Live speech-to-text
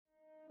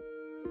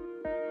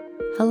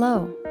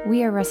Hello,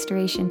 we are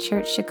Restoration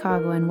Church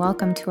Chicago and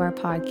welcome to our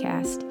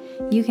podcast.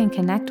 You can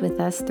connect with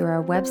us through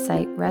our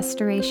website,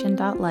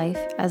 restoration.life,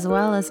 as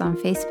well as on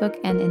Facebook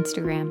and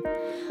Instagram.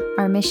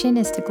 Our mission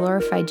is to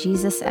glorify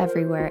Jesus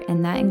everywhere,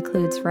 and that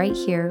includes right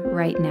here,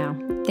 right now.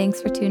 Thanks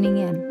for tuning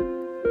in.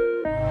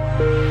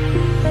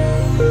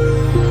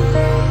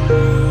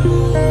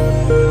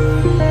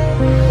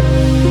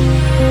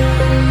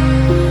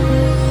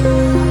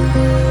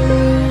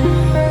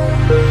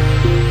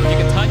 You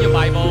can turn your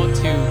Bible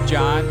to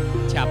John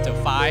chapter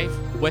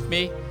 5 with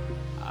me.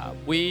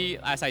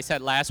 As I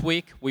said last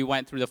week, we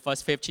went through the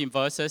first 15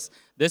 verses.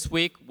 This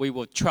week, we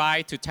will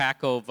try to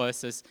tackle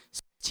verses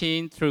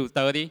 16 through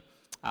 30.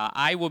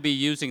 I will be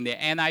using the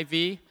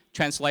NIV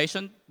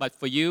translation, but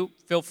for you,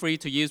 feel free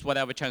to use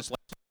whatever translation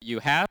you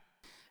have.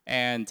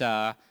 And,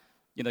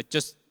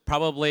 just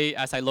probably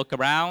as I look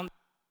around,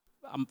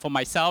 for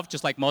myself,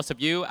 just like most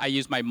of you, I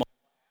use my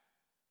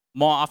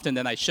more often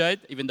than I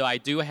should, even though I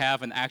do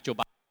have an actual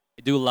Bible.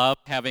 I do love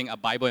having a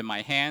Bible in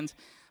my hand.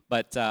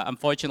 But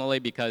unfortunately,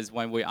 because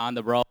when we're on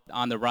the road,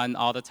 on the run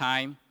all the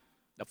time,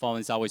 the phone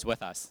is always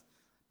with us.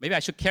 Maybe I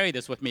should carry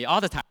this with me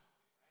all the time.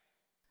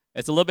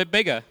 It's a little bit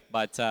bigger,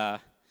 but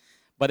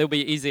it'll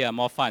be easier,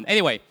 more fun.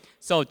 Anyway,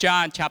 so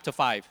John chapter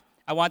 5.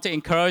 I want to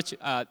encourage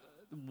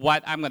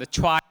what I'm going to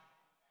try.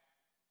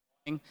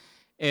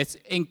 It's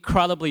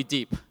incredibly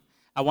deep.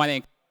 I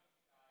want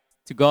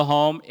to go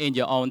home in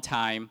your own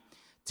time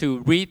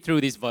to read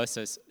through these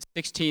verses,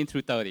 16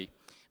 through 30,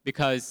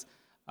 because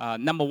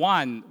number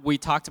one, we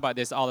talked about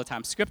this all the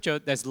time. Scripture,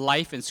 there's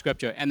life in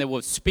Scripture, and it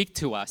will speak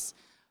to us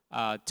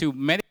to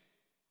many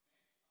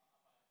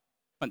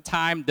different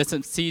time,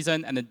 different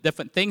season, and the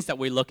different things that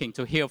we're looking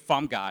to hear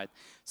from God.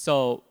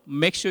 So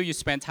make sure you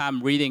spend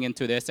time reading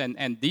into this,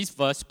 and these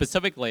verses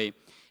specifically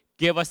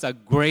give us a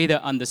greater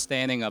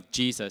understanding of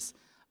Jesus,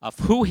 of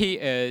who He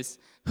is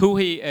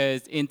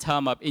in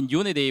terms of in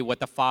unity with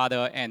the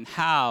Father, and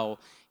how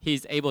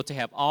He's able to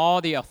have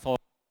all the authority.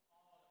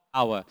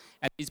 Power,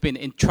 and He's been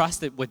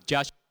entrusted with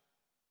judgment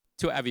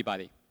to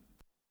everybody.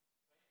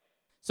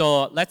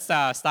 So let's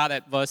start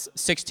at verse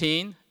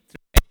 16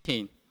 through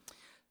 18.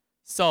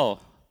 So,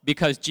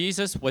 because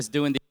Jesus was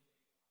doing the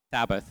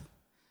Sabbath,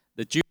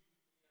 the Jews.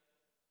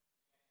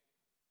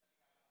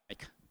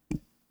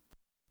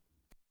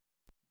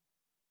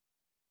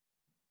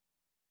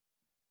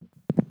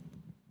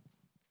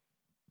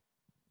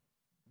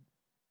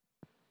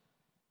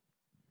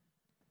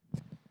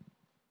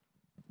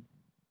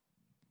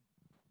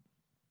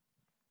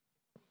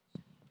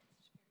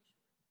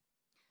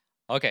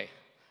 Okay,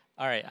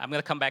 all right, I'm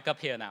going to come back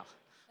up here now.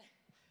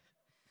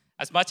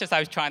 As much as I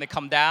was trying to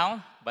come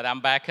down, but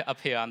I'm back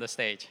up here on the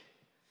stage.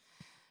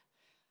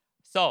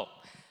 So,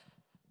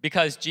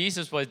 because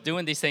Jesus was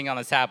doing this thing on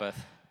the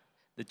Sabbath,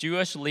 the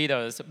Jewish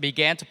leaders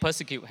began to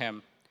persecute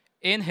Him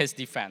in His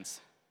defense.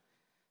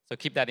 So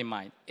keep that in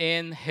mind.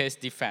 In His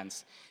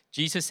defense,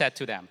 Jesus said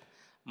to them,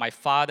 "My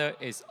Father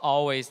is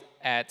always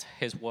at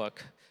His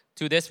work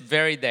to this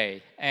very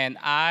day, and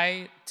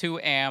I too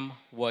am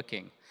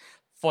working."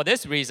 For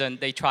this reason,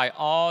 they tried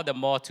all the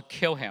more to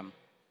kill Him.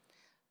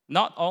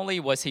 Not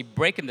only was He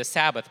breaking the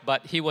Sabbath,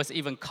 but He was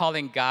even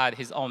calling God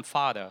His own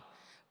Father,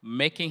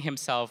 making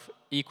Himself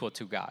equal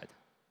to God.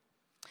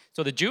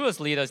 So the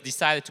Jewish leaders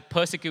decided to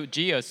persecute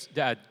Jesus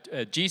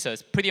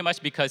pretty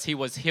much because He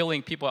was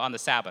healing people on the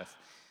Sabbath.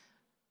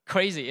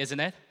 Crazy, isn't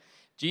it?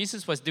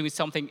 Jesus was doing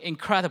something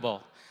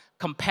incredible,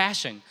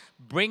 compassion,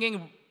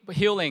 bringing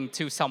healing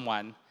to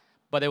someone,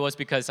 but it was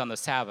because on the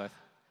Sabbath,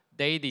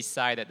 they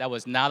decided that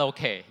was not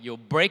okay. You're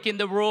breaking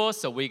the rules,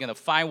 so we're going to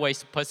find ways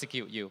to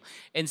persecute you.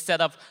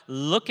 Instead of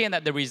looking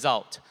at the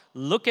result,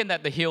 looking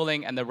at the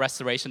healing and the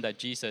restoration that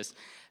Jesus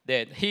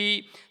did.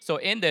 So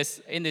in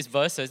these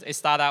verses, it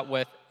started out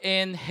with,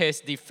 in His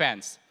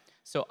defense.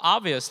 So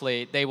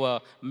obviously, they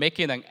were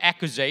making an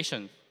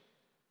accusation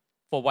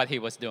for what He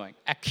was doing,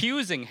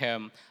 accusing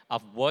Him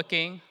of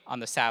working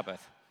on the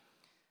Sabbath.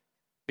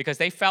 Because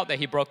they felt that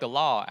He broke the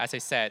law, as I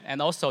said.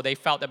 And also they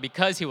felt that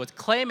because He was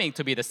claiming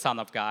to be the Son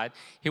of God,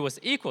 He was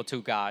equal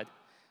to God.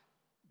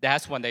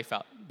 That's when they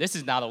felt, this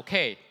is not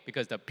okay,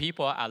 because the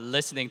people are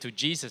listening to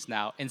Jesus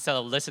now instead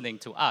of listening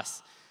to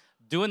us,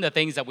 doing the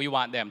things that we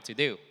want them to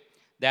do.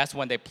 That's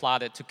when they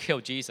plotted to kill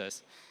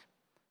Jesus,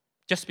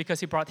 just because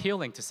He brought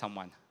healing to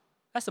someone.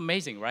 That's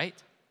amazing, right?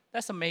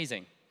 That's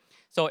amazing.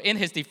 So in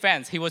His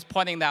defense, He was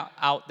pointing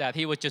out that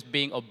He was just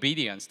being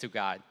obedient to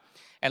God.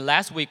 And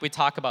last week we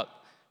talked about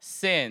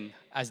sin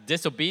as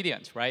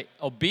disobedience, right?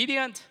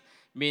 Obedient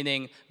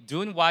meaning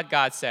doing what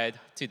God said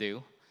to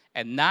do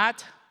and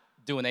not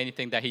doing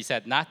anything that He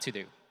said not to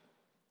do.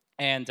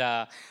 And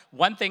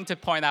one thing to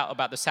point out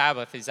about the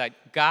Sabbath is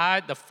that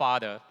God the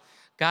Father,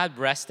 God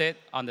rested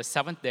on the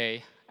seventh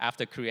day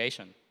after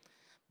creation.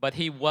 But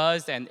He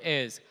was and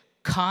is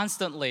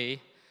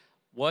constantly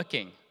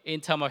working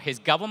in terms of His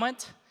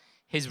government,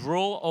 His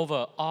rule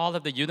over all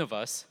of the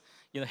universe,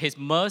 His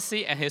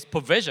mercy and His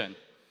provision.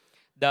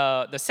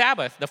 The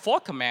Sabbath, the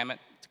fourth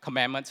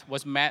commandment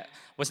was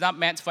not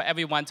meant for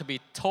everyone to be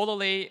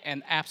totally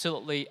and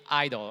absolutely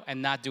idle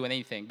and not do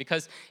anything.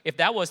 Because if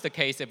that was the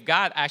case, if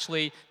God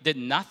actually did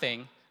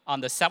nothing on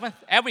the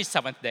every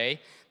seventh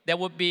day, there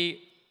would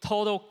be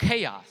total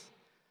chaos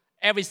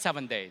every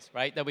 7 days,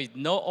 right? There would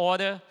be no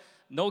order,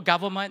 no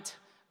government.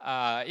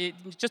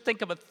 Just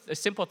think about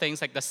simple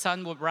things like the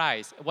sun would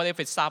rise. What if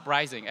it stopped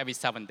rising every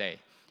 7 days?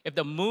 If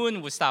the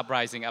moon would stop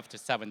rising after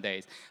 7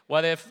 days?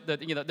 What if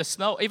the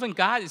snow, even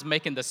God is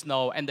making the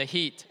snow and the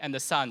heat and the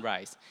sun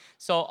rise.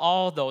 So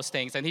all those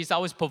things, and he's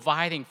always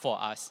providing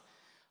for us.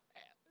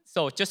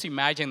 So just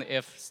imagine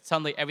if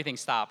suddenly everything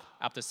stopped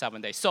after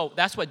 7 days. So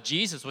that's what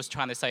Jesus was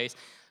trying to say is,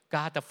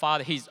 God the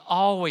Father, he's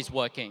always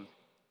working,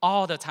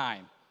 all the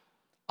time,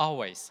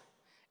 always.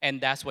 And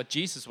that's what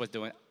Jesus was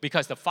doing.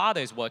 Because the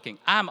Father is working,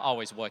 I'm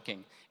always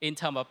working in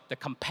terms of the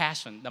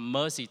compassion, the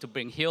mercy to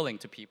bring healing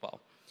to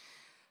people.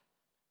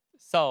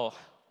 So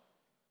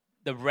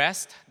the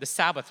rest, the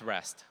Sabbath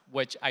rest,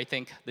 which I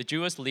think the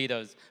Jewish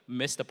leaders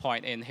missed the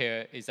point in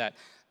here, is that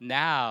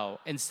now,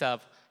 instead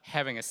of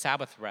having a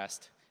Sabbath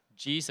rest,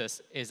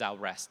 Jesus is our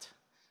rest.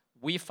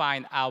 We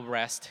find our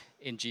rest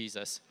in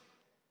Jesus.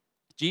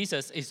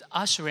 Jesus is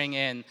ushering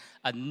in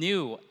a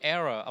new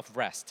era of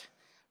rest,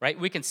 right?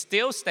 We can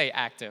still stay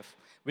active.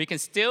 We can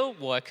still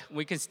work.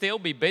 We can still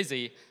be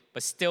busy,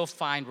 but still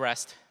find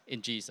rest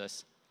in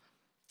Jesus.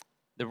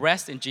 The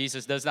rest in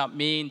Jesus does not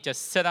mean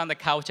just sit on the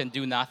couch and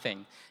do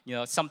nothing.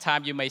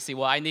 Sometimes you may say,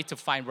 well, I need to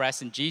find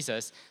rest in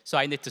Jesus, so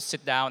I need to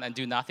sit down and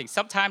do nothing.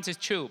 Sometimes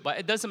it's true, but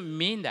it doesn't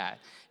mean that.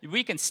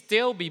 We can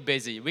still be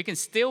busy. We can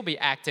still be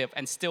active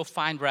and still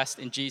find rest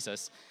in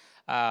Jesus.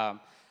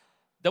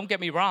 Don't get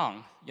me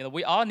wrong.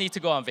 We all need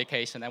to go on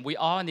vacation, and we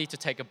all need to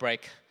take a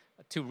break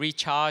to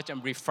recharge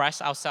and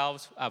refresh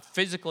ourselves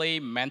physically,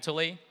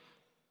 mentally.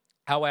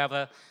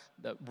 However,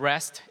 the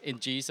rest in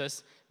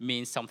Jesus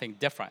means something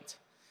different.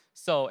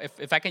 So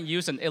if I can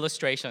use an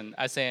illustration,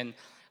 as in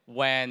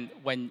when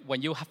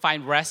you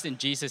find rest in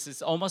Jesus,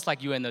 it's almost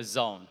like you're in a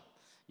zone.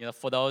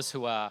 For those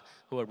who are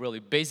really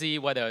busy,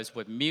 whether it's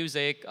with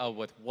music or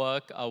with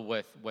work or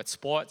with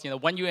sports,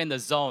 when you're in the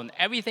zone,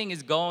 everything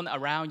is going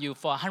around you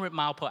for 100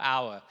 miles per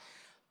hour.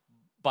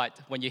 But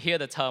when you hear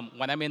the term,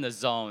 when I'm in the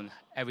zone,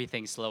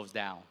 everything slows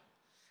down.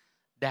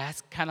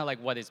 That's kind of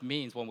like what it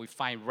means when we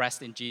find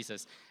rest in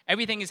Jesus.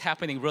 Everything is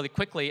happening really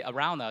quickly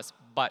around us,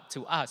 but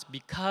to us,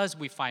 because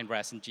we find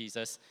rest in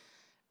Jesus,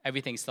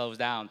 everything slows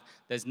down.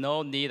 There's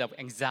no need of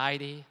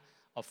anxiety,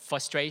 of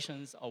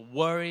frustrations, or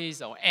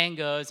worries, or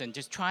angers, and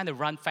just trying to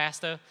run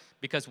faster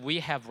because we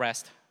have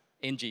rest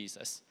in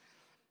Jesus.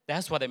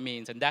 That's what it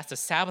means, and that's the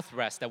Sabbath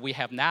rest that we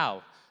have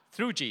now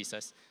through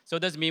Jesus. So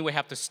it doesn't mean we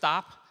have to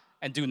stop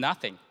and do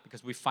nothing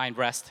because we find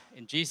rest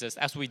in Jesus.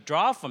 As we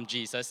draw from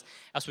Jesus,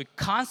 as we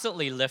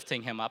constantly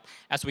lifting him up,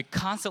 as we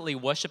constantly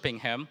worshiping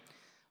him,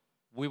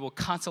 we will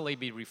constantly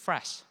be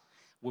refreshed.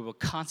 We will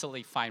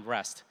constantly find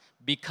rest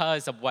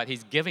because of what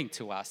he's giving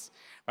to us.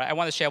 Right? I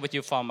want to share with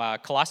you from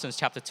Colossians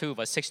chapter 2,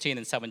 verse 16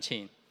 and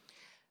 17.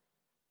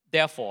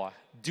 Therefore,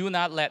 do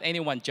not let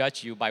anyone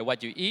judge you by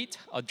what you eat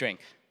or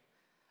drink,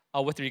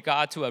 or with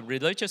regard to a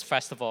religious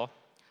festival,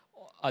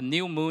 a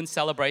new moon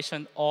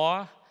celebration,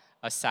 or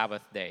a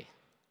Sabbath day.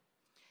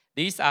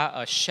 These are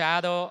a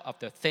shadow of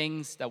the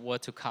things that were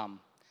to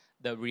come.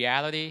 The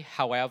reality,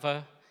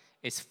 however,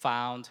 is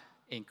found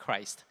in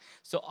Christ.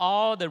 So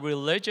all the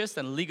religious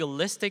and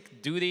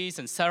legalistic duties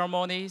and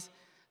ceremonies,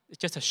 it's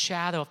just a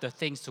shadow of the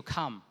things to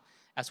come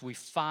as we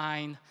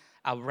find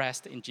our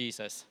rest in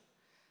Jesus.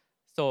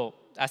 So,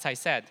 as I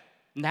said,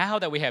 now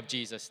that we have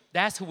Jesus,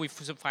 that's who we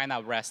should find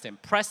our rest in.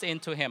 Press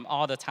into him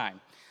all the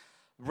time.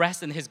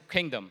 Rest in his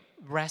kingdom,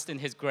 rest in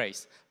his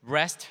grace,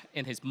 rest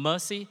in his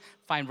mercy,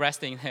 find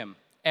rest in him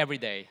every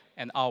day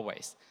and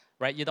always,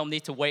 right? You don't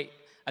need to wait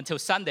until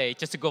Sunday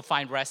just to go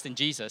find rest in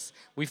Jesus.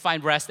 We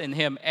find rest in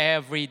him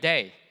every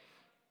day.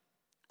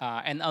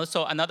 And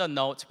also another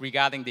note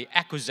regarding the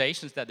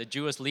accusations that the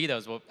Jewish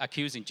leaders were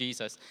accusing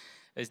Jesus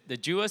is the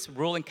Jewish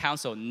ruling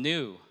council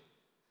knew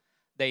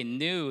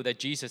that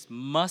Jesus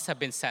must have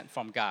been sent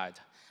from God,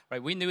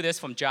 right? We knew this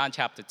from John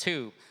chapter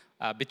 2,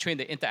 between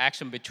the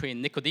interaction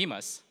between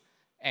Nicodemus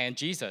and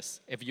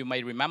Jesus. If you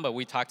may remember,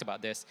 we talked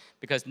about this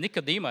because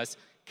Nicodemus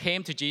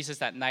came to Jesus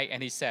that night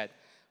and he said,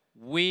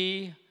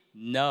 we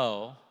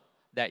know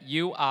that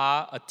you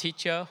are a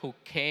teacher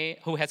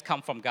who has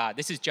come from God.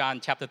 This is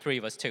John chapter 3,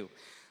 verse 2.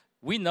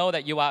 We know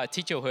that you are a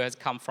teacher who has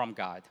come from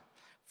God,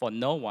 for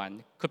no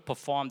one could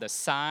perform the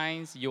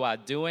signs you are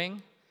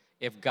doing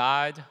if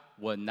God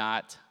were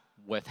not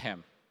with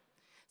him.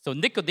 So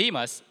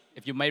Nicodemus,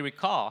 if you may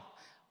recall,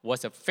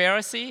 was a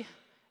Pharisee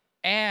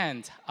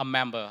and a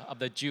member of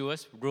the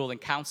Jewish ruling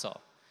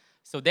council.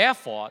 So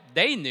therefore,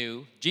 they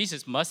knew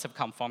Jesus must have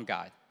come from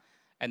God.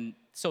 And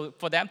so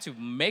for them to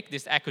make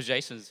these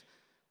accusations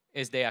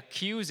is they're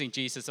accusing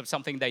Jesus of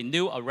something they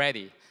knew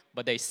already,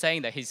 but they're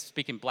saying that he's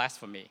speaking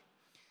blasphemy.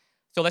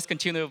 So let's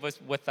continue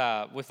with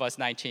verse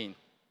 19.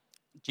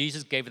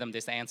 Jesus gave them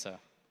this answer.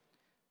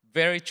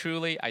 Very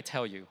truly, I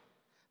tell you,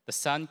 the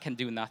Son can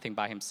do nothing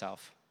by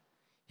himself.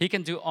 He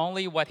can do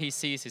only what he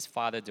sees his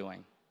Father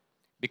doing.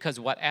 because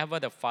whatever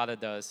the Father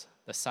does,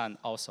 the Son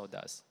also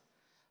does.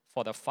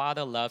 For the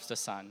Father loves the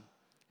Son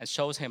and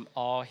shows him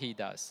all he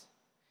does.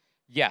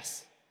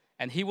 Yes,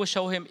 and he will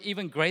show him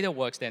even greater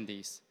works than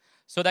these,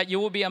 so that you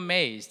will be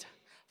amazed.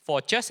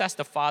 For just as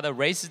the Father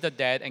raises the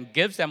dead and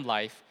gives them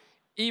life,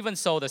 even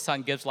so the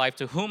Son gives life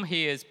to whom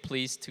he is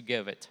pleased to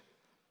give it.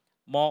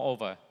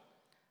 Moreover,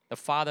 the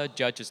Father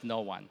judges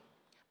no one,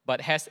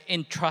 but has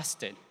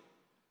entrusted,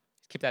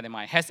 keep that in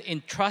mind, has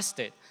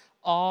entrusted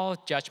all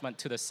judgment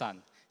to the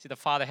Son. See, the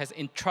Father has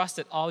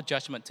entrusted all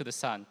judgment to the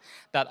Son,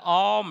 that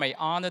all may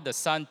honor the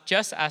Son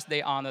just as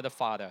they honor the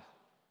Father.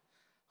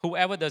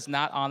 Whoever does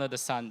not honor the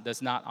Son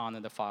does not honor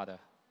the Father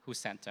who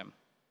sent him.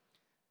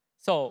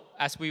 So,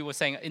 as we were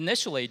saying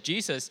initially,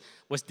 Jesus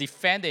was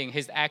defending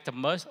his act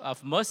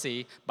of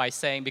mercy by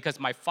saying, because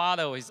my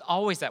Father is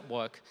always at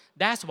work,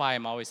 that's why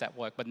I'm always at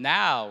work. But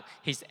now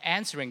he's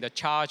answering the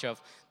charge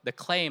of the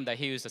claim that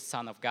he is the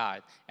Son of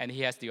God, and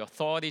he has the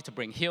authority to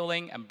bring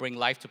healing and bring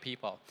life to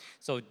people.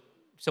 So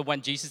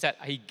when Jesus said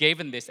he gave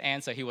them this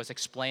answer, he was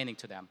explaining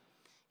to them.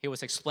 He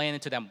was explaining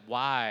to them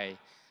why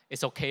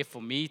it's okay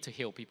for me to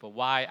heal people,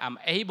 why I'm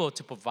able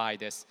to provide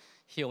this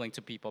healing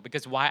to people,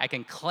 because why I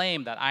can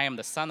claim that I am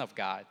the Son of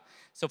God.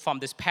 So from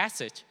this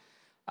passage,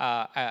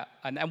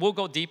 and we'll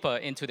go deeper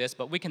into this,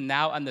 but we can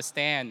now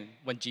understand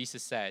when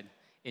Jesus said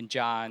in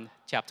John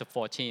chapter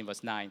 14,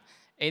 verse 9,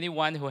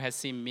 anyone who has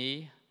seen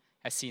me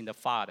has seen the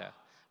Father,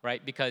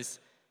 right? Because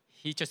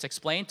he just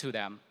explained to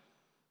them,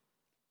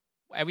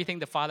 everything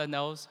the Father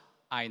knows,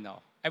 I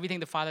know.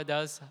 Everything the Father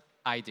does,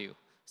 I do.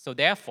 So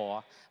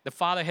therefore, the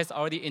Father has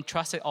already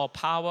entrusted all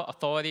power,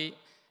 authority,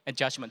 and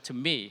judgment to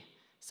me.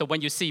 So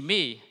when you see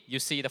me, you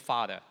see the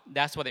Father.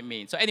 That's what it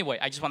means. So anyway,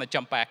 I just want to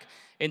jump back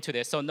into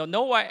this. So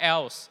nowhere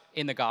else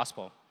in the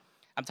gospel,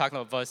 I'm talking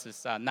about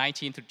verses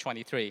 19 to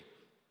 23,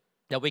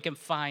 that we can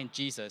find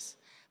Jesus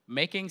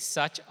making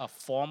such a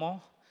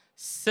formal,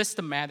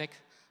 systematic,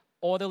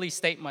 orderly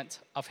statement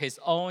of his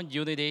own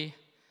unity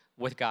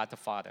with God the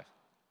Father.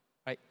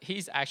 Right?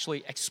 He's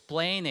actually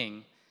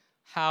explaining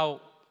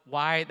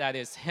why that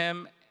is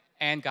him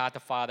and God the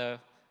Father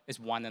is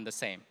one and the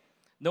same.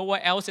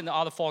 Nowhere else in the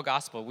other four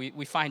Gospels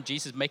we find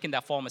Jesus making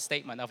that formal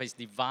statement of his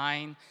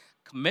divine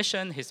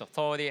commission, his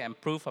authority, and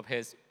proof of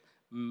his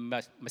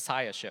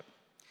messiahship.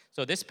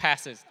 So this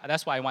passage,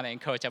 that's why I want to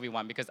encourage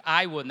everyone, because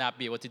I will not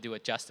be able to do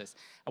it justice.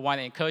 I want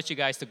to encourage you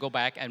guys to go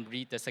back and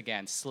read this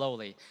again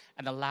slowly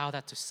and allow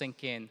that to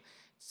sink in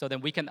so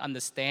that we can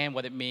understand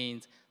what it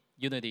means,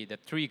 unity, the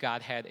three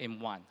Godhead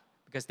in one,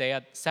 because they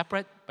are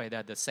separate, but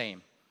they're the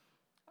same,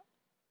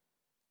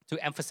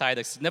 to emphasize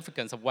the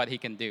significance of what he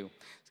can do.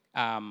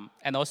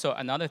 And also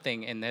another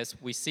thing in this,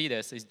 we see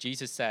this, is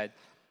Jesus said,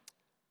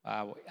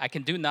 I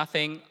can do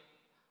nothing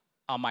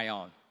on my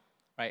own,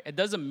 right? It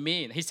doesn't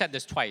mean, he said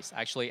this twice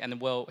actually,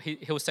 and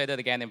he'll say that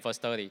again in verse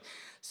 30.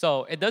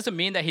 So it doesn't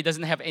mean that he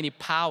doesn't have any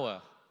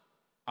power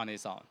on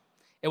his own.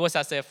 It was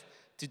as if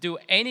to do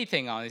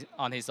anything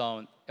on his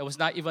own, it was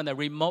not even a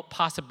remote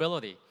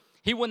possibility.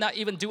 He would not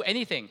even do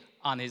anything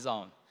on his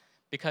own,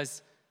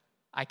 because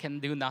I can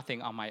do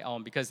nothing on my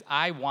own, because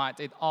I want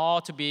it all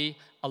to be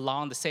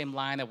along the same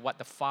line of what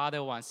the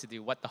Father wants to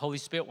do, what the Holy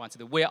Spirit wants to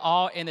do. We're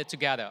all in it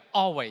together,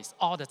 always,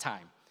 all the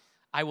time.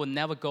 I will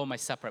never go my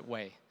separate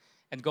way.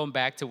 And going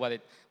back to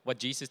what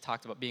Jesus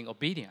talked about, being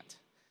obedient,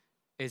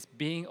 is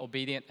being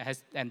obedient,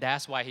 and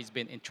that's why he's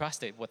been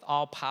entrusted with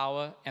all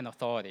power and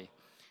authority.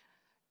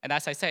 And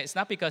as I said, it's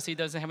not because he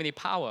doesn't have any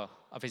power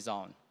of his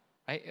own,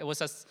 right? It was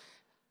just,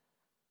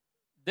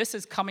 this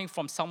is coming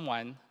from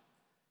someone.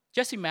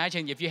 Just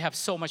imagine if you have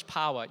so much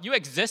power. You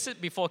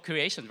existed before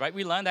creation, right?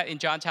 We learned that in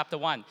John chapter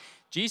 1.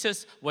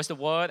 Jesus was the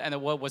Word, and the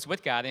Word was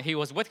with God, and he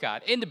was with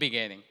God in the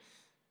beginning.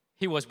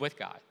 He was with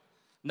God.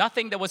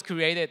 Nothing that was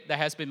created that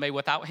has been made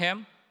without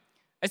him.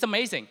 It's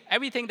amazing.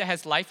 Everything that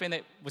has life in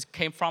it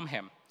came from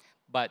him.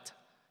 But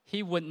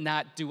he would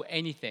not do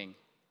anything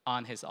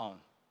on his own.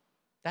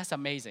 That's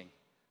amazing.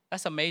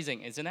 That's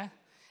amazing, isn't it?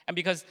 And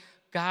because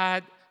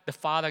God the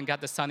Father and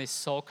God the Son is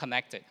so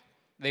connected,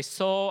 they're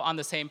so on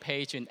the same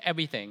page in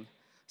everything,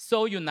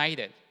 so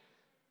united.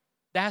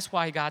 That's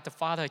why God the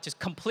Father just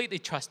completely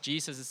trusts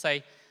Jesus and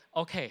say,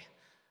 okay,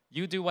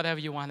 you do whatever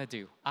you want to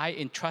do. I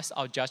entrust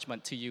our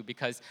judgment to you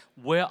because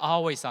we're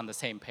always on the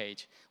same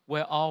page.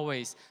 We're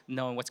always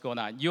knowing what's going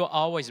on. You're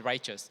always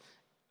righteous.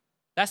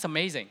 That's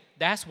amazing.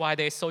 That's why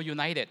they're so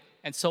united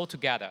and so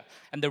together.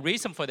 And the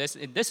reason for this,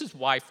 and this is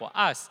why for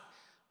us,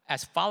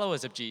 as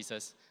followers of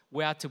Jesus,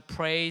 we are to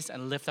praise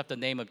and lift up the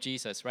name of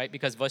Jesus, right?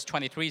 Because verse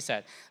 23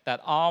 said that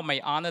all may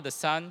honor the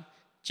Son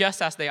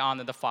just as they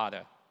honor the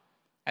Father.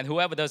 And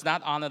whoever does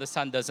not honor the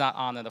Son does not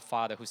honor the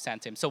Father who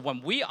sent him. So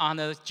when we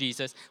honor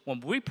Jesus, when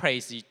we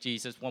praise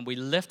Jesus, when we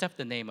lift up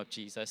the name of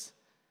Jesus,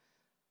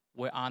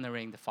 we're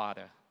honoring the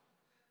Father.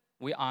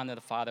 We honor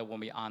the Father when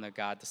we honor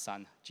God, the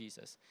Son,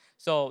 Jesus.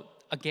 So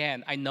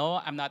again, I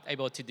know I'm not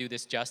able to do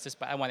this justice,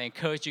 but I want to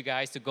encourage you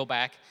guys to go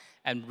back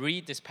and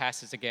read this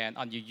passage again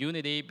on your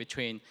unity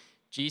between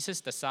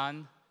Jesus, the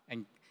Son,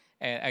 and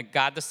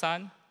God, the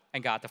Son,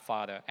 and God, the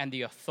Father.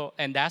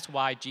 And that's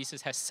why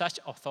Jesus has such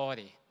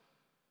authority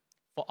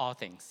for all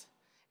things,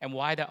 and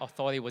why that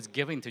authority was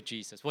given to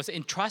Jesus, was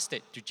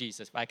entrusted to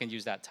Jesus, if I can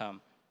use that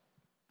term.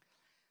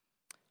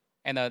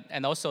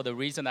 And also the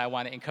reason I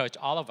want to encourage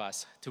all of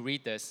us to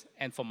read this,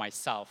 and for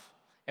myself,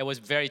 it was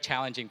very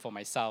challenging for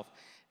myself,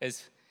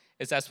 is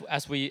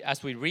as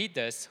we read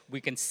this,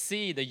 we can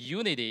see the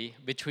unity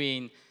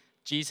between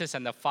Jesus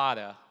and the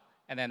Father,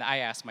 and then I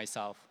ask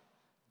myself,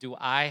 do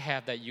I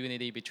have that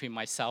unity between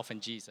myself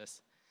and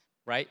Jesus,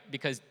 right?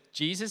 Because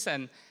Jesus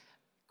and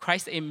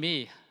Christ in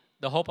me,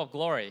 the hope of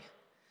glory.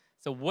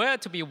 So we're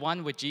to be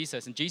one with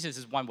Jesus, and Jesus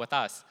is one with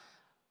us.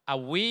 Are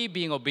we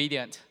being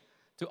obedient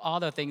to all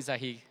the things that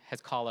he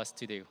has called us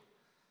to do?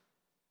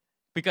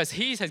 Because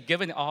he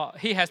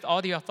has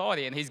all the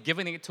authority, and he's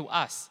giving it to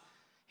us.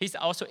 He's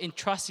also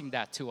entrusting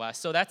that to us.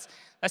 So that's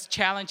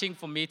challenging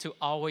for me to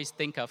always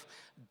think of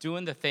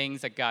doing the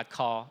things that God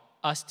called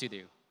us to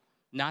do,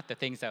 not the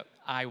things that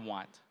I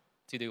want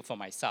to do for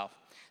myself.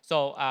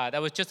 So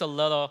that was just a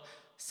little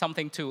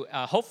something to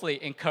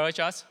hopefully encourage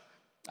us,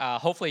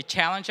 hopefully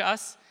challenge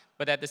us,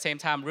 but at the same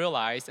time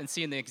realize and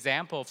see an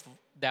example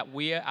that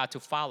we are to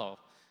follow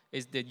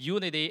is the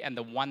unity and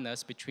the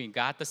oneness between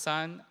God the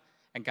Son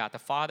and God the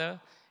Father,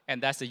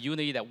 and that's the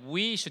unity that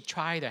we should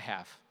try to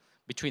have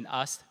between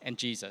us and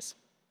Jesus.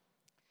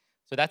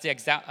 So that's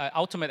the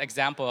ultimate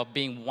example of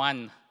being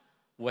one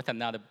with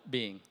another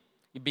being,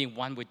 being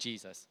one with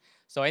Jesus.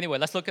 So anyway,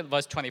 let's look at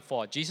verse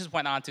 24. Jesus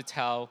went on to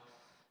tell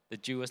the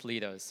Jewish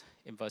leaders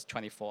in verse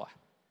 24,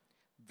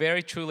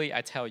 "Very truly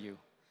I tell you,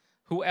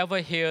 whoever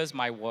hears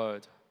my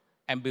word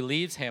and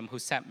believes him who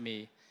sent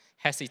me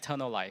has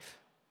eternal life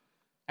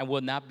and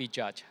will not be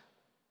judged,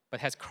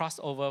 but has crossed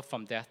over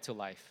from death to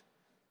life."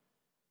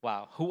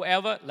 Wow.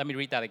 Let me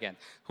read that again.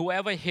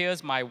 "Whoever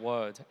hears my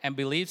word and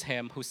believes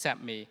him who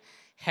sent me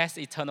has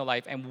eternal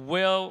life and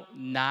will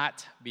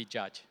not be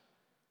judged."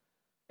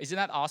 Isn't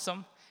that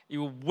awesome?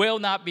 You will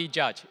not be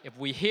judged. If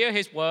we hear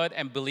his word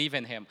and believe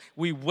in him,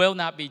 we will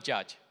not be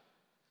judged.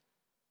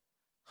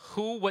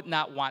 Who would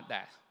not want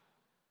that?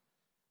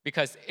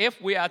 Because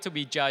if we are to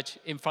be judged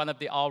in front of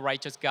the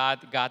all-righteous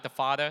God, God the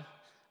Father,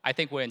 I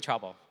think we're in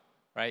trouble,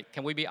 right?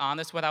 Can we be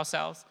honest with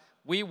ourselves?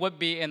 We would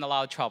be in a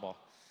lot of trouble.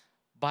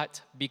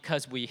 But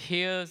because we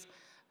hear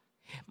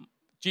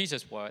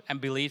Jesus' word and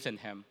believe in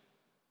him,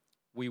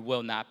 we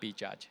will not be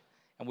judged.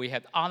 And we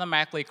have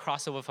automatically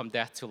crossed over from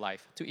death to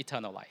life, to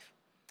eternal life.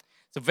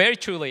 So very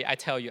truly, I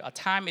tell you, a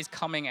time is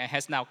coming and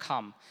has now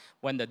come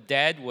when the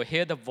dead will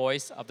hear the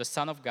voice of the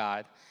Son of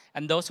God,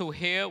 and those who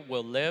hear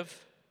will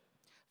live.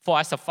 For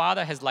as the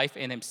Father has life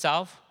in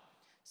himself,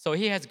 so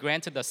he has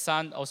granted the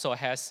Son also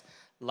has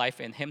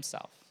life in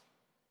himself.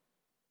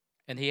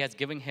 And he has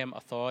given him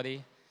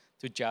authority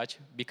to judge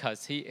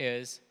because he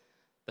is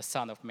the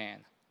Son of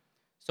Man.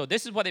 So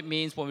this is what it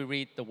means when we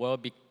read the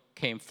Word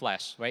became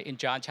flesh, right? In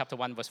John chapter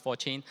 1, verse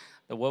 14,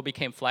 the Word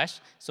became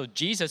flesh. So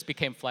Jesus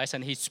became flesh,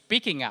 and he's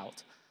speaking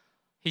out.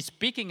 He's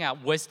speaking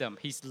out wisdom.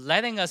 He's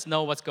letting us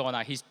know what's going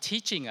on. He's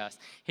teaching us.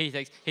 He's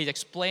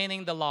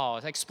explaining the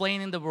laws,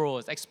 explaining the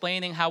rules,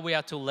 explaining how we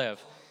are to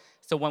live.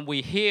 So when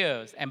we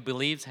hear and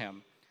believe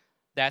him,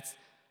 that's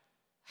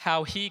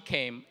how he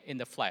came in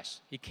the flesh.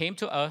 He came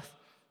to earth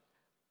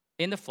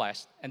in the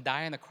flesh and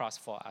died on the cross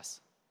for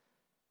us.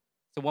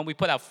 So when we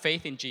put our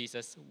faith in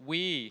Jesus,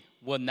 we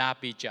will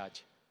not be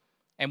judged.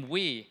 And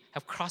we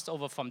have crossed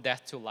over from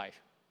death to life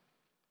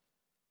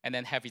and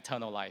then have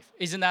eternal life.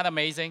 Isn't that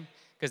amazing?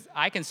 Because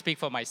I can speak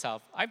for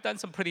myself. I've done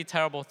some pretty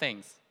terrible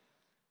things.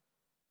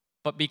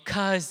 But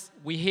because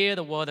we hear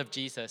the word of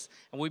Jesus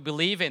and we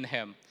believe in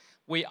him,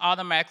 we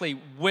automatically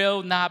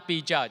will not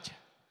be judged.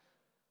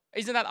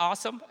 Isn't that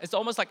awesome? It's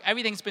almost like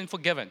everything's been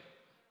forgiven.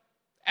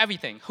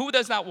 Everything. Who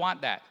does not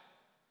want that?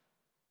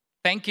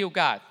 Thank you,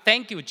 God.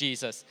 Thank you,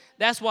 Jesus.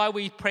 That's why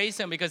we praise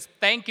him, because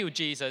thank you,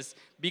 Jesus.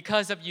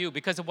 Because of you,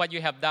 because of what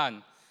you have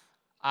done,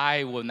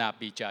 I will not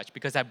be judged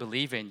because I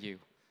believe in you.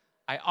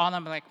 I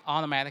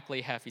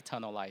automatically have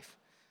eternal life.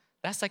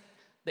 That's like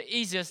the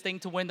easiest thing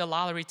to win the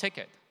lottery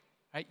ticket,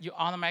 right? You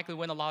automatically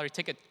win a lottery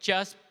ticket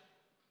just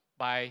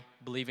by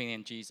believing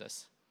in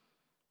Jesus.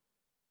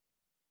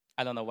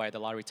 I don't know where the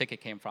lottery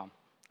ticket came from.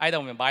 I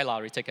don't even buy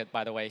lottery ticket,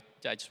 by the way.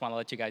 I just want to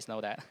let you guys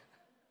know that.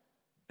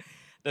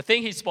 The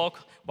thing he spoke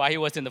while he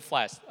was in the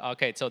flesh.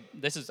 Okay, so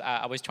this is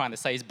I was trying to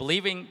say is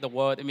believing the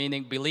word,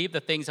 meaning believe the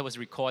things that was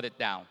recorded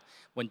down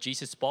when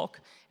Jesus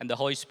spoke, and the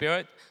Holy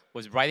Spirit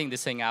was writing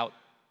this thing out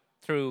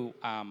through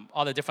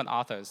all the different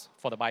authors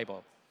for the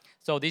Bible.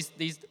 So these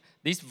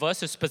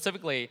verses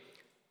specifically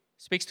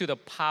speaks to the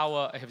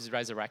power of his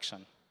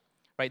resurrection,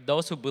 right?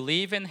 Those who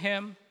believe in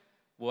him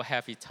will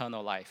have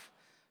eternal life.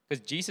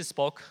 Because Jesus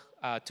spoke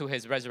to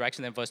his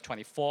resurrection in verse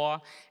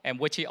 24, and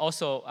which he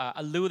also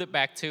alluded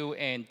back to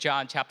in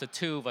John chapter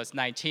 2, verse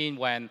 19,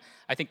 when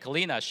I think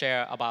Kalina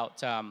shared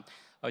about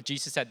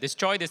Jesus said,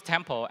 "Destroy this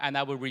temple, and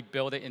I will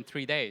rebuild it in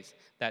 3 days."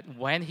 That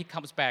when he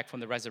comes back from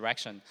the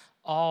resurrection,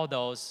 all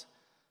those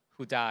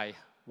who die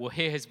will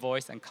hear his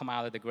voice and come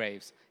out of the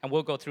graves. And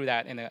we'll go through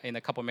that in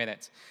a couple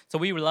minutes. So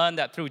we learned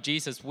that through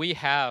Jesus, we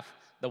have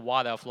the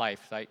water of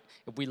life. Like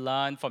if we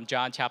learn from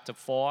John chapter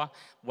 4,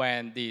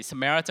 when the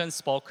Samaritan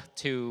spoke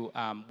to,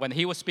 when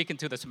he was speaking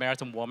to the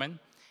Samaritan woman,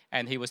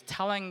 and he was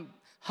telling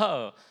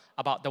her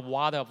about the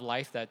water of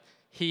life that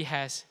he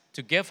has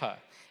to give her.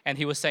 And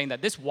he was saying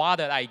that this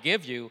water that I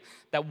give you,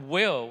 that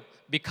will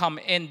become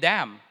in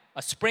them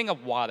a spring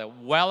of water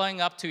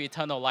welling up to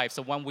eternal life.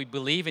 So when we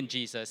believe in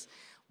Jesus,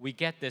 we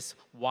get this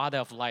water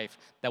of life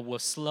that will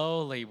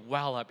slowly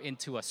well up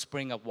into a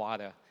spring of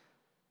water,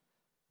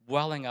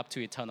 welling up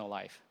to eternal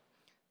life.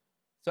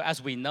 So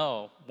as we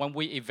know, when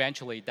we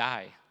eventually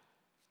die,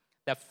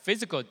 that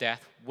physical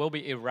death will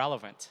be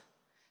irrelevant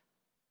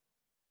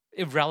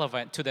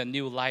to the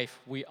new life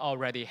we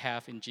already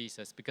have in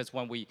Jesus. Because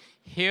when we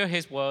hear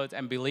his words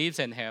and believes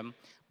in him,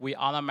 we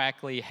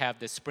automatically have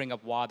this spring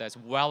of waters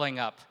welling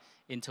up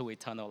into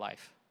eternal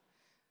life.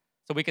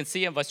 So we can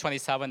see in verse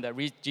 27 that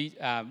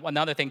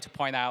another thing to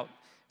point out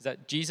is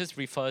that Jesus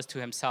refers to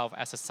himself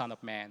as the Son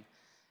of Man.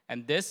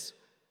 And this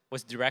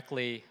was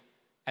directly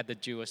at the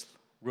Jewish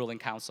ruling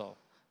council,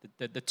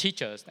 the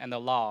teachers and the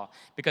law,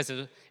 because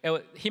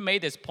he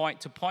made this point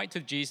to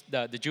Jesus,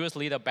 the Jewish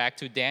leader back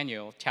to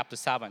Daniel chapter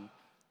 7,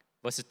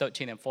 verses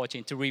 13 and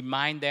 14, to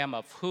remind them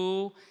of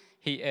who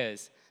he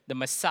is, the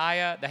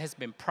Messiah that has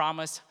been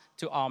promised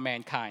to all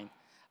mankind.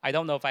 I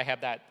don't know if I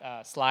have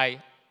that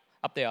slide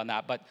up there or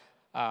not, but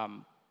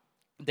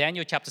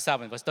Daniel chapter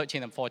 7, verse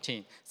 13 and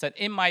 14 said,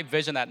 "In my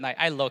vision at night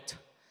I looked,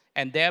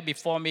 and there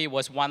before me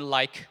was one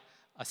like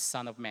a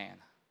son of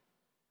man,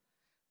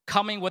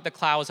 coming with the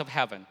clouds of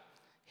heaven.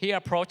 He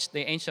approached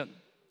the Ancient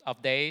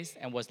of Days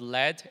and was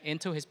led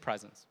into his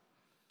presence.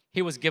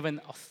 He was given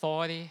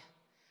authority,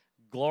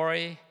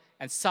 glory,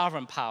 and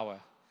sovereign power.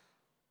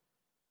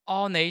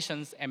 All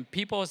nations and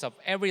peoples of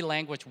every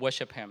language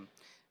worship him.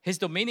 His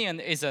dominion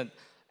is an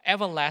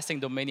everlasting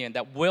dominion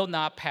that will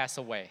not pass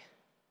away.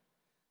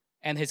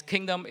 And his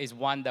kingdom is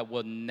one that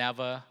will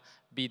never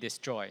be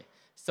destroyed."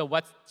 So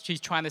what she's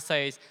trying to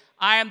say is,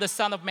 I am the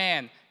Son of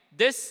Man.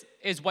 This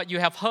is what you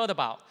have heard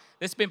about.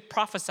 This has been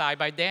prophesied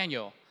by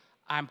Daniel.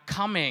 I'm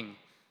coming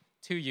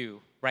to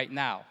you right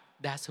now.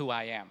 That's who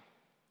I am.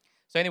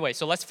 So anyway,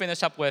 so let's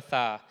finish up with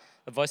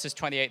verses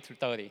 28 through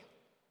 30.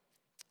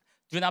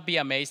 Do not be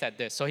amazed at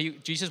this. So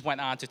Jesus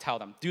went on to tell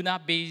them, do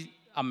not be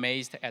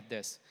amazed at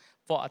this.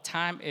 For a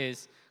time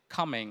is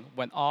coming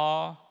when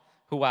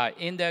all who are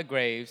in their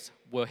graves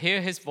will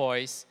hear his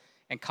voice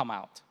and come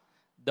out.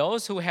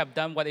 Those who have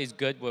done what is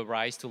good will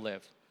rise to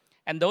live,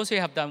 and those who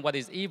have done what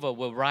is evil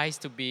will rise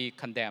to be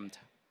condemned.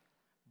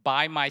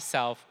 By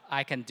myself,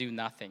 I can do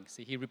nothing.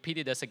 See, he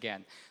repeated this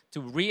again to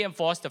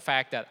reinforce the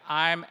fact that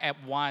I'm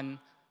at one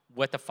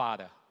with the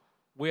Father.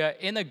 We are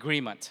in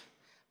agreement.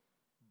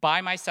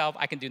 By myself,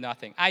 I can do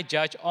nothing. I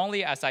judge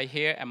only as I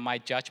hear, and my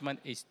judgment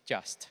is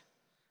just.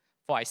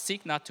 For I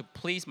seek not to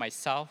please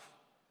myself,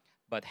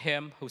 but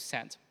him who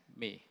sent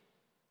me.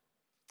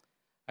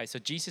 All right, so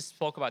Jesus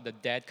spoke about the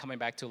dead coming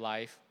back to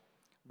life.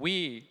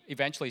 We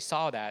eventually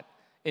saw that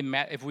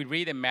if we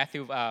read in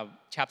Matthew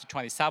chapter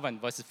 27,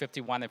 verses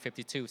 51 and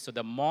 52. So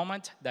the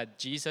moment that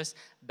Jesus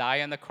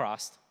died on the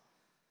cross,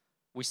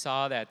 we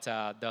saw that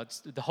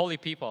the holy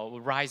people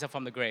would rise up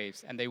from the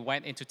graves, and they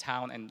went into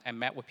town and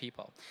met with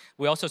people.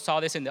 We also saw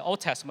this in the Old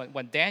Testament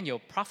when Daniel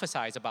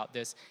prophesies about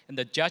this in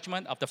the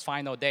judgment of the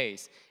final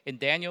days. In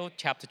Daniel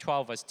chapter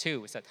 12, verse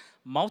 2, it said,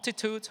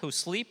 multitudes who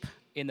sleep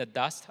in the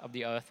dust of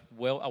the earth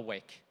will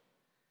awake,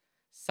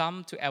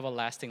 some to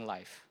everlasting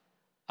life,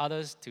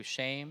 others to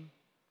shame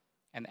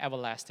and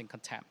everlasting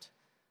contempt.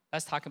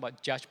 That's talking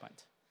about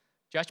judgment.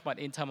 Judgment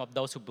in terms of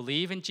those who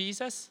believe in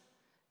Jesus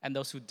and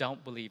those who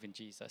don't believe in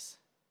Jesus.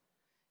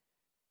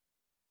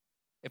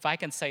 If I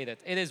can say that,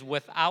 it is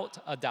without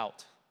a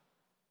doubt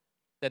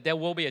that there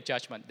will be a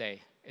judgment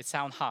day. It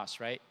sounds harsh,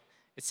 right?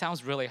 It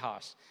sounds really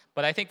harsh.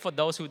 But I think for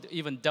those who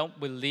even don't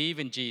believe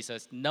in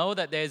Jesus, know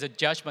that there's a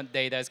judgment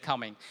day that's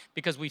coming,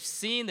 because we've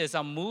seen this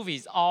on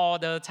movies all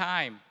the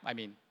time. I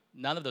mean,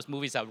 none of those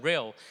movies are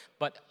real,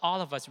 but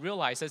all of us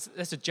realize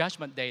there's a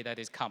judgment day that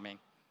is coming.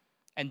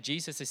 And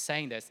Jesus is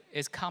saying this,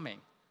 is coming.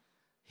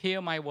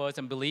 Hear my words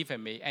and believe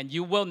in me, and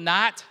you will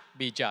not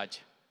be judged.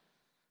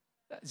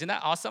 Isn't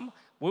that awesome?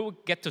 We will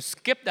get to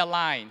skip the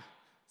line.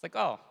 It's like,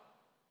 oh,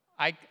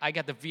 I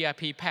got the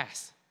VIP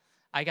pass.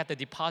 I got the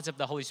deposit of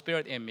the Holy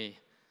Spirit in me.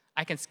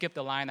 I can skip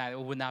the line. I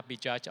will not be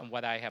judged on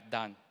what I have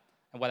done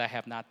and what I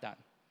have not done.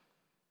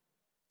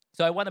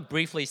 So I want to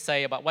briefly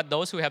say about what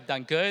those who have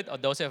done good or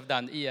those who have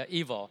done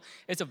evil.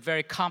 It's a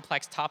very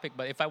complex topic,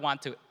 but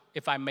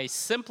if I may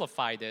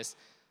simplify this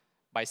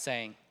by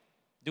saying,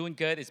 doing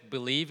good is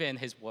believe in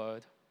his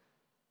word.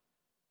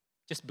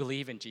 Just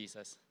believe in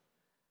Jesus.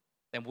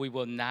 Then we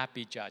will not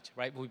be judged,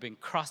 right? We've been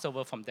crossed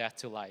over from death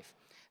to life.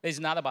 It's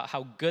not about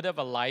how good of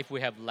a life we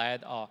have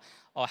led or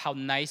how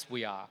nice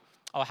we are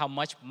or how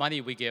much money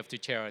we give to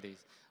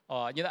charities.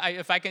 Or,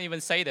 if I can even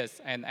say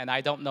this, and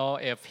I don't know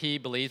if he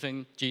believes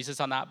in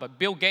Jesus or not, but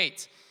Bill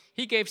Gates,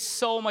 he gave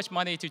so much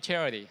money to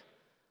charity.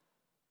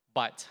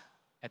 But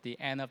at the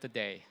end of the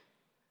day,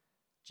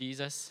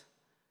 Jesus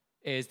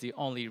is the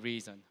only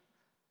reason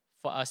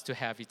for us to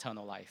have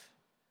eternal life.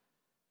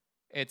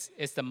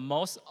 It's the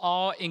most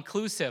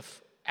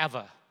all-inclusive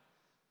ever.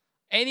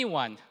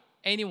 Anyone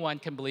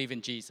can believe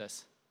in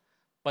Jesus,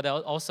 but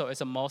also it's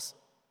the most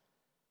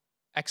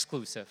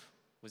exclusive.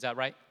 Was that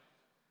right?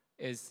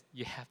 Is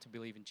you have to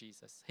believe in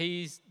Jesus.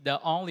 He's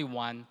the only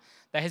one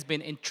that has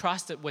been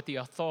entrusted with the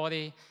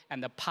authority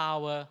and the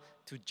power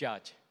to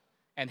judge.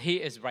 And he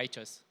is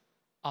righteous,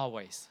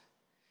 always.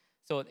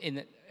 So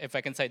if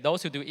I can say,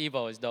 those who do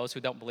evil is those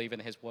who don't believe in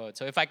his word.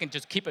 So if I can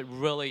just keep it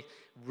really,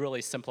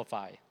 really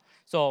simplified.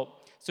 So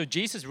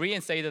Jesus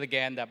reinstated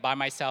again that by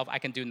myself I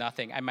can do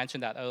nothing. I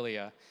mentioned that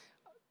earlier.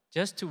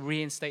 Just to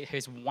reinstate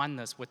his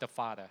oneness with the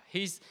Father.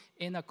 He's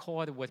in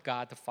accord with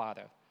God the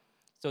Father.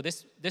 So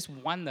this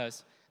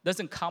oneness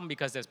doesn't come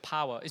because there's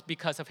power. It's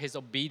because of his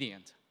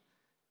obedience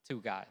to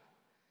God.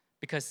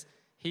 Because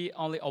he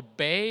only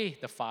obey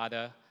the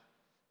Father,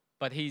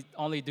 but he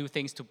only do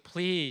things to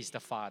please the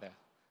Father,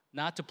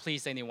 not to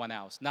please anyone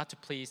else, not to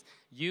please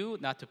you,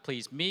 not to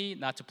please me,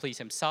 not to please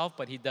himself,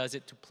 but he does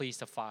it to please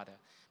the Father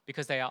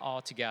because they are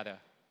all together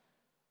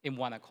in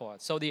one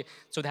accord. So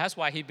that's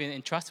why he's been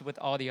entrusted with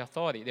all the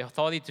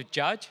authority to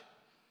judge,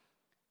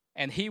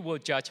 and he will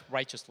judge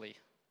righteously.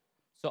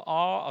 So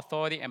all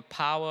authority and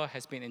power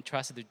has been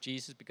entrusted to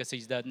Jesus because he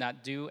does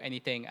not do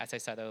anything, as I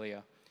said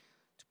earlier,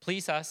 to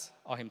please us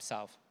or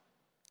himself.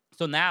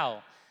 So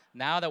now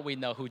that we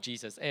know who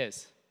Jesus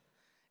is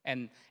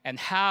and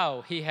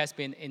how he has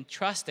been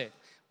entrusted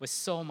with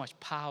so much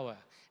power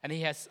and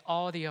he has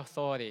all the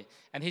authority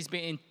and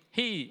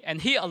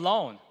he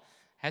alone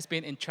has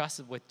been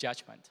entrusted with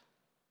judgment.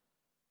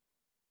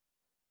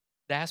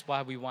 That's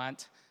why we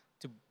want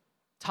to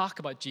talk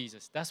about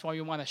Jesus. That's why we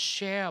want to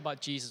share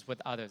about Jesus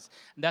with others.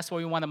 And that's why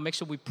we want to make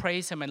sure we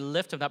praise him and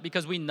lift him up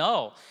because we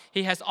know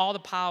he has all the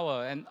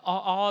power and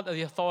all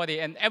the authority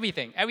and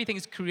everything. Everything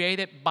is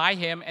created by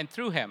him and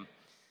through him.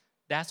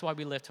 That's why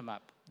we lift him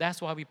up.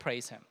 That's why we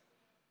praise him.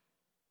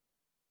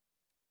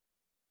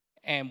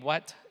 And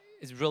what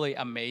is really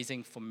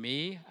amazing for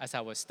me as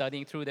I was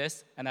studying through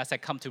this and as I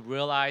come to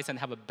realize and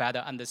have a better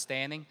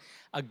understanding,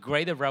 a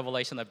greater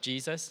revelation of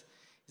Jesus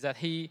is that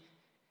he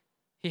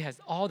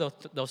has all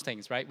those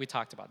things, right? We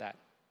talked about that.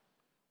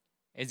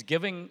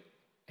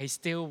 He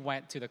still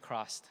went to the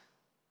cross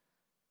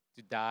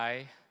to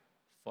die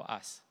for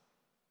us,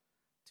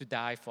 to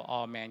die for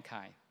all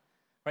mankind,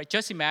 right?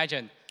 Just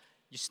imagine,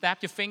 you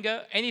snap your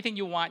finger, anything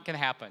you want can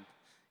happen.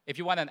 If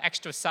you want an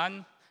extra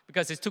sun,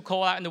 because it's too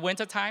cold out in the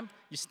wintertime,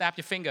 you snap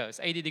your finger, it's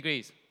 80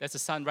 degrees. There's the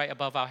sun right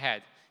above our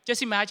head.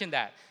 Just imagine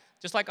that.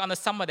 Just like on a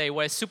summer day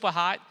where it's super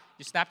hot,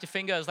 you snap your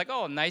finger, it's like,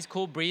 oh, nice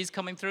cool breeze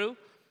coming through.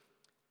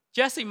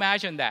 Just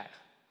imagine that.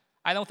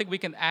 I don't think we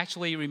can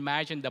actually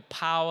imagine the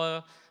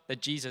power that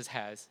Jesus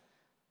has,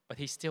 but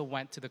he still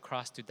went to the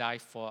cross to die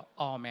for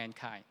all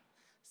mankind.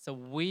 So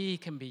we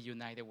can be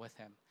united with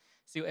him.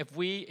 See, if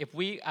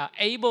we are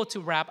able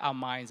to wrap our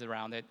minds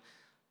around it,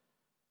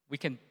 we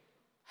can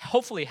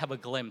hopefully have a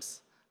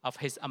glimpse of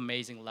his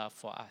amazing love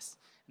for us.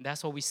 And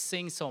that's why we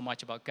sing so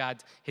much about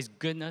God, his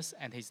goodness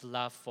and his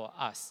love for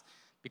us.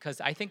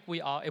 Because I think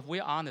if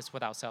we're honest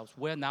with ourselves,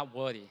 we're not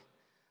worthy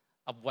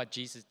of what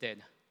Jesus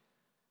did.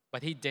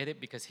 But he did it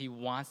because he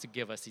wants to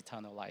give us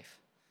eternal life.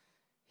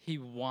 He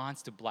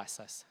wants to bless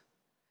us.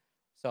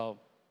 So,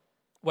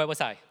 where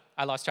was I?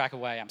 I lost track of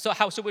where I am. So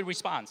how should we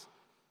respond?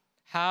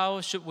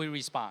 How should we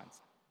respond?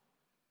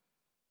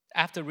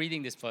 After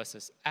reading these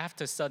verses,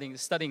 after studying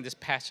this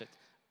passage,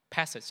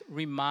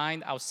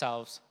 remind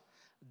ourselves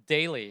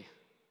daily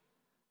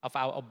of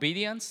our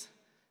obedience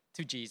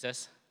to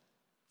Jesus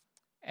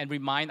and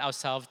remind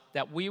ourselves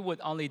that we would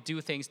only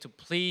do things to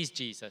please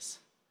Jesus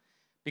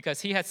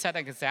because he has set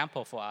an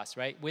example for us,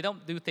 right? We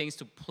don't do things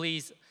to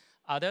please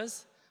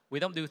others. We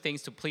don't do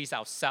things to please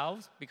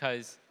ourselves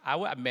because I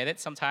will admit it,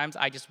 sometimes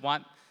I just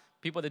want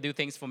people to do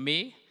things for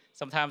me.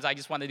 Sometimes I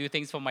just want to do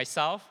things for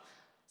myself.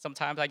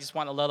 Sometimes I just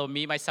want a little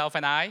me, myself,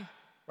 and I,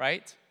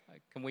 right?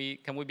 Can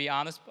we be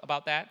honest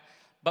about that?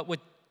 But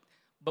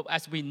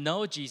as we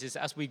know Jesus,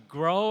 as we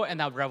grow in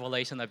our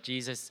revelation of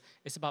Jesus,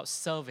 it's about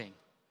serving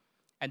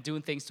and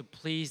doing things to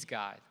please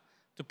God,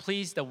 to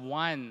please the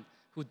one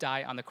who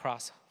died on the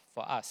cross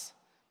for us,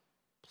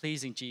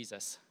 pleasing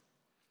Jesus.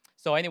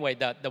 So anyway,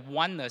 the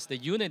oneness, the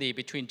unity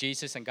between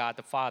Jesus and God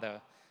the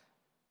Father,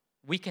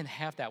 we can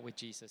have that with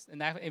Jesus.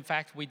 And that, in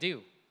fact, we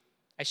do.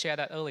 I shared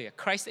that earlier.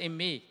 Christ in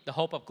me, the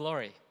hope of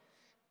glory.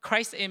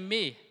 Christ in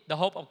me, the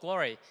hope of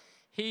glory.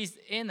 He's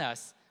in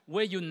us.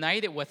 We're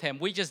united with him.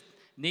 We just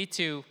need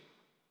to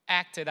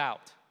act it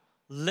out,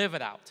 live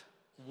it out,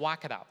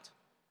 walk it out.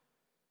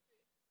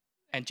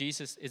 And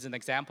Jesus is an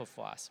example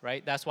for us,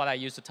 right? That's what I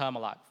use the term a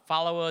lot.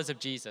 Followers of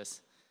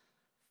Jesus.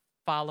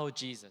 Follow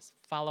Jesus.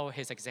 Follow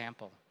his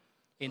example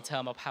in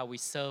terms of how we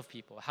serve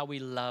people, how we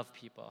love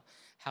people,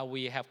 how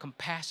we have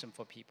compassion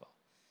for people,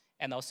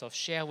 and also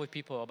share with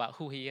people about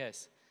who he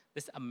is.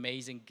 This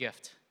amazing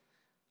gift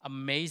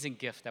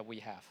that we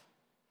have.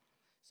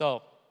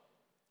 So,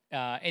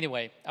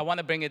 anyway, I want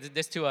to bring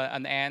this to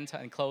an end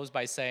and close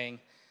by saying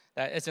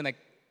that it's an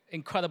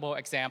incredible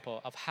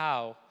example of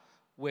how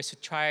we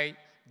should try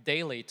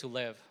daily to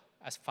live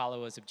as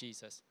followers of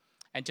Jesus.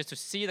 and just to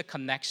see the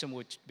connection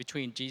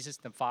between Jesus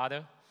and the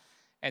Father,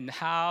 and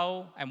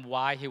how and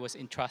why he was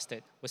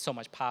entrusted with so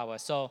much power.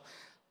 So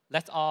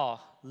let's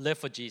all live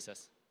for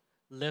Jesus,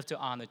 live to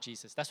honor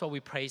Jesus. That's why we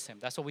praise him.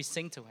 That's why we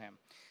sing to him.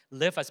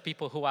 Live as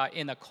people who are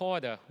in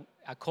accord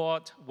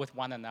with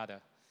one another,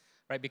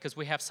 right? Because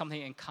we have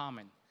something in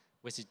common,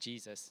 which is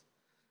Jesus.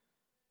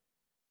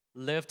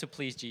 Live to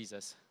please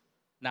Jesus,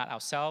 not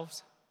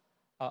ourselves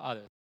or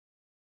others.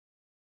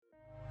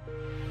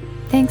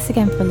 Thanks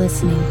again for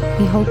listening.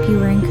 We hope you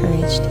were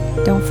encouraged.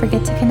 Don't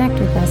forget to connect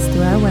with us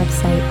through our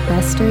website,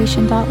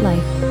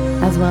 restoration.life,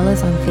 as well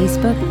as on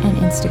Facebook and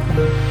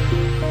Instagram.